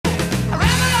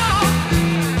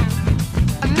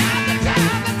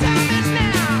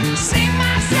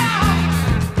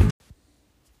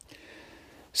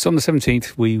So on the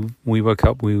 17th, we woke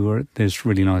up. We were at this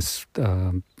really nice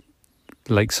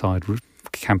lakeside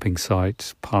camping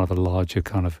site, part of a larger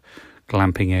kind of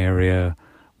glamping area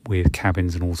with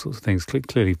cabins and all sorts of things.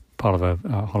 Clearly part of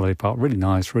a holiday park. Really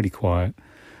nice, really quiet,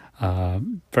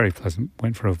 very pleasant.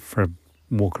 Went for a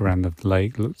walk around the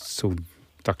lake, saw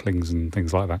ducklings and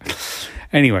things like that.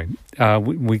 Anyway,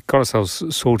 we got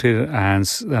ourselves sorted and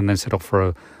then set off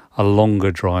for a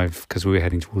longer drive because we were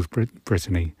heading towards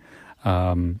Brittany.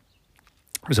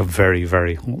 It was a very,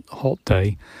 very hot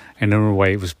day, and in a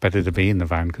way it was better to be in the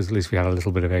van because at least we had a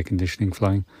little bit of air conditioning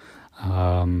flowing.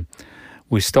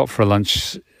 We stopped for a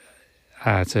lunch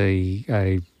at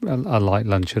a light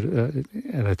lunch at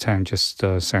a town just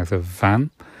south of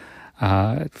Van.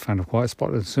 Found a quiet spot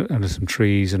under some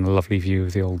trees and a lovely view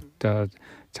of the old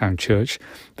town church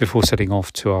before setting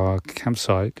off to our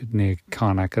campsite near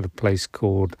Carnac at a place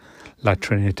called La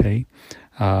Trinité.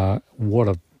 What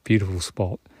a beautiful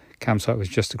spot. Campsite was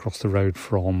just across the road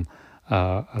from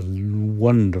a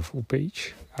wonderful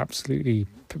beach, absolutely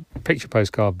picture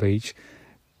postcard beach,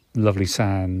 lovely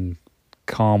sand,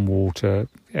 calm water,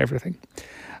 everything.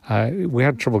 We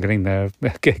had trouble getting there.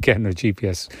 Again, the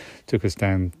GPS took us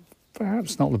down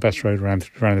perhaps not the best road around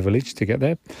the village to get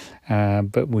there,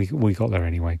 but we got there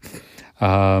anyway.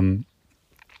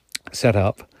 Set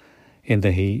up in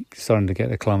the heat, starting to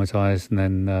get acclimatised, and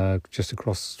then just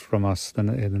across from us, then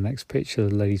in the next picture,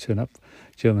 the lady turned up,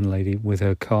 German lady, with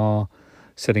her car,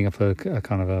 setting up a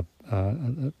kind of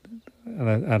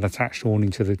an attached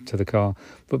awning to the car.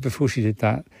 But before she did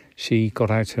that, she got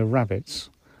out her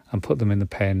rabbits and put them in the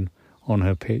pen on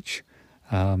her pitch.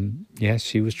 Yes,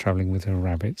 she was travelling with her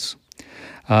rabbits.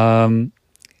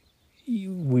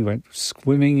 We went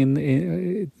swimming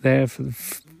in there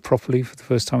properly for the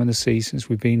first time in the sea since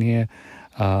we've been here.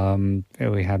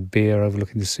 We had beer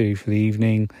overlooking the sea for the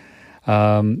evening,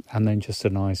 and then just a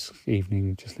nice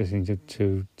evening, just listening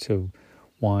to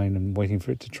wine and waiting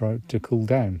for it to try to cool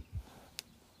down.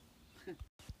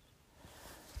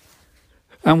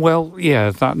 And well, yeah,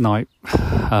 that night,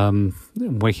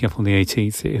 waking up on the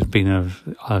 18th, it had been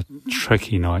a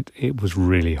tricky night. It was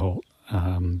really hot.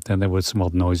 Then there were some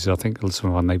odd noises. I think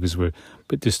some of our neighbours were a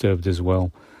bit disturbed as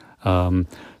well.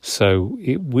 So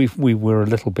we were a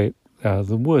little bit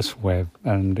the worse for wear,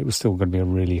 and it was still going to be a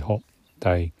really hot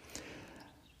day.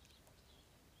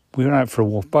 We went out for a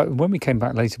walk, but when we came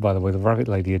back later, by the way, the rabbit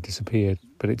lady had disappeared,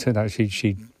 but it turned out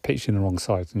she pitched in the wrong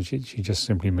site and she just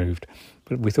simply moved.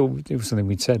 But we thought it was something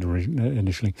we'd said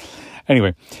initially.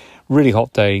 Anyway, really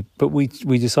hot day, but we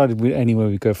decided anyway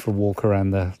we'd go for a walk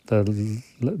around the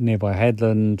nearby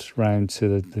headland, round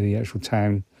to the actual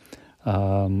town.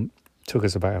 Took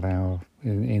us about an hour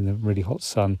in the really hot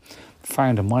sun.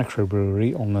 Found a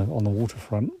microbrewery on the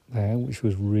waterfront there, which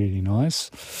was really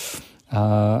nice.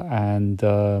 And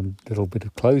a little bit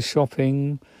of clothes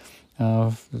shopping,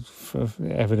 for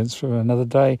evidence for another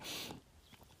day,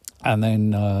 and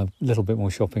then a little bit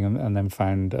more shopping, and then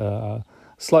found a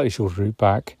slightly shorter route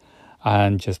back,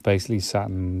 and just basically sat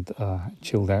and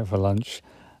chilled out for lunch.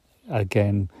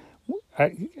 Again,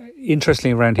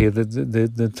 interestingly, around here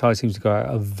the tide seems to go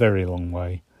out a very long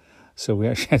way, so we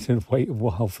actually had to wait a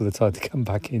while for the tide to come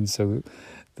back in, so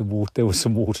there was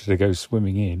some water to go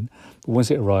swimming in. But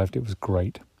once it arrived, it was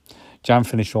great. Jan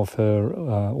finished off her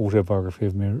autobiography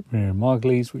of Miriam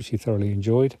Margolyes, which she thoroughly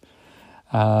enjoyed.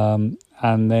 And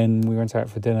then we went out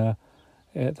for dinner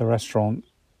at the restaurant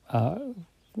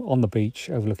on the beach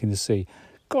overlooking the sea.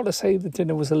 Got to say, the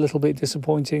dinner was a little bit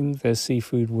disappointing. Their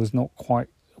seafood was not quite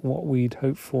what we'd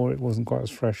hoped for. It wasn't quite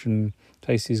as fresh and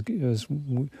tasty as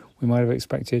we might have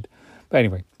expected. But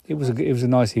anyway, it was a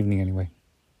nice evening anyway.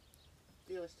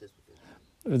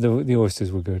 The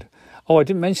oysters were good. Oh, I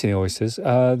didn't mention the oysters.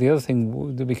 The other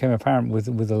thing that became apparent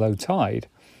with the low tide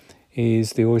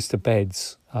is the oyster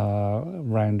beds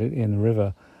around in the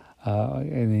river,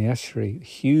 in the estuary.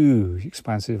 Huge,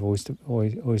 expansive oyster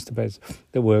beds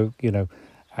that were,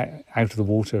 out of the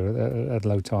water at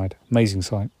low tide. Amazing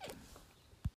sight.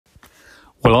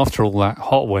 Well, after all that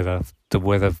hot weather, the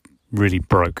weather really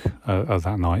broke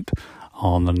that night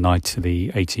on the night of the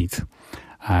 18th.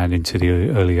 And into the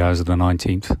early hours of the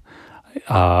 19th,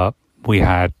 we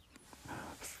had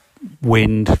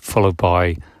wind followed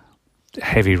by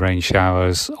heavy rain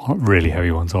showers, really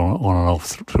heavy ones on and off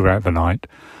throughout the night,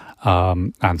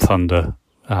 and thunder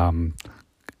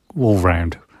all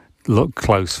round, look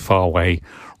close, far away,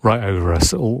 right over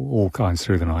us, all kinds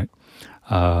through the night.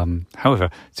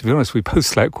 However, to be honest, we both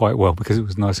slept quite well because it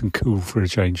was nice and cool for a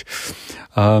change.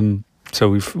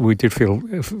 So we did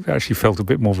actually felt a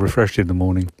bit more refreshed in the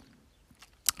morning.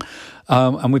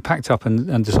 And we packed up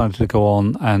and decided to go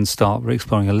on and start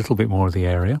exploring a little bit more of the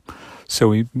area. So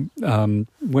we,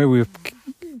 where we were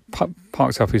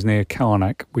parked up is near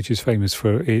Carnac, which is famous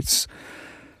for its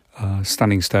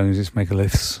standing stones, its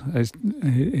megaliths,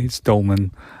 its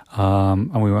dolmen,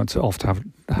 and we went off to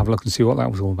have a look and see what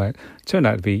that was all about. It turned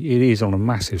out to be, it is on a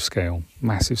massive scale.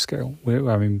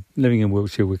 Living in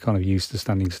Wiltshire, we're kind of used to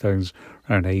standing stones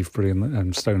around Avebury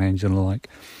and Stonehenge and the like.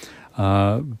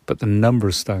 But the number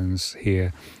of stones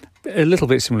here, a little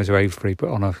bit similar to Avebury, but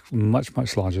on a much,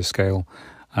 much larger scale.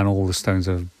 And all the stones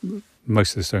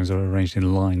most of the stones are arranged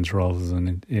in lines rather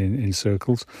than in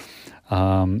circles.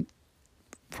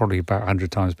 Probably about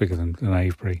 100 times bigger than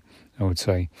Avebury, I would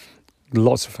say.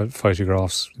 Lots of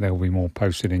photographs. There will be more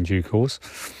posted in due course.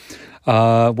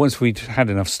 Once we'd had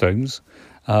enough stones,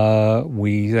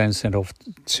 we then set off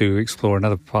to explore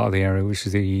another part of the area, which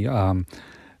is the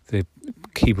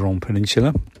Quiberon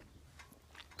Peninsula,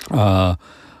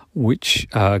 which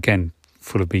again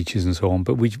full of beaches and so on.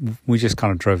 But we just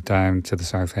kind of drove down to the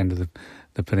south end of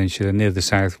the peninsula. Near the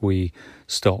south, we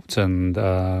stopped and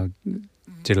had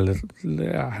a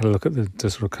look at the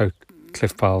sort of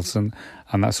cliff paths and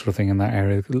that sort of thing in that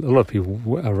area. A lot of people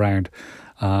were around.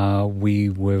 We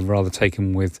were rather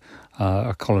taken with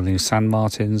a colony of sand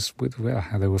martins, with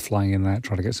how they were flying in and out,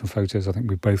 trying to get some photos. I think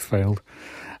we both failed.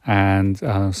 And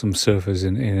some surfers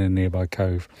in a nearby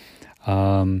cove.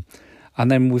 And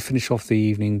then we finish off the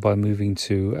evening by moving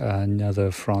to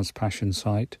another France Passion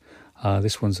site.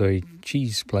 This one's a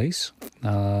cheese place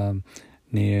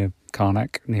near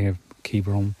Carnac, near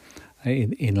Quiberon,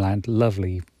 inland.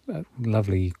 Lovely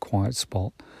quiet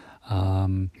spot.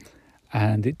 And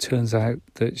it turns out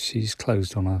that she's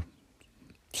closed on a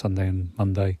Sunday and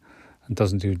Monday and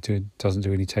doesn't do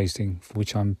any tasting, for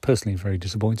which I'm personally very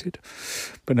disappointed.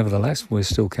 But nevertheless, we're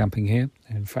still camping here.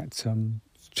 In fact,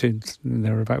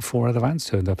 there are about 4 other vans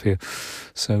turned up here,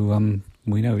 so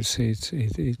we know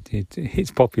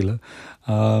it's popular,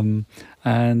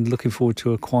 and looking forward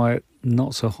to a quiet,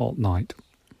 not so hot night.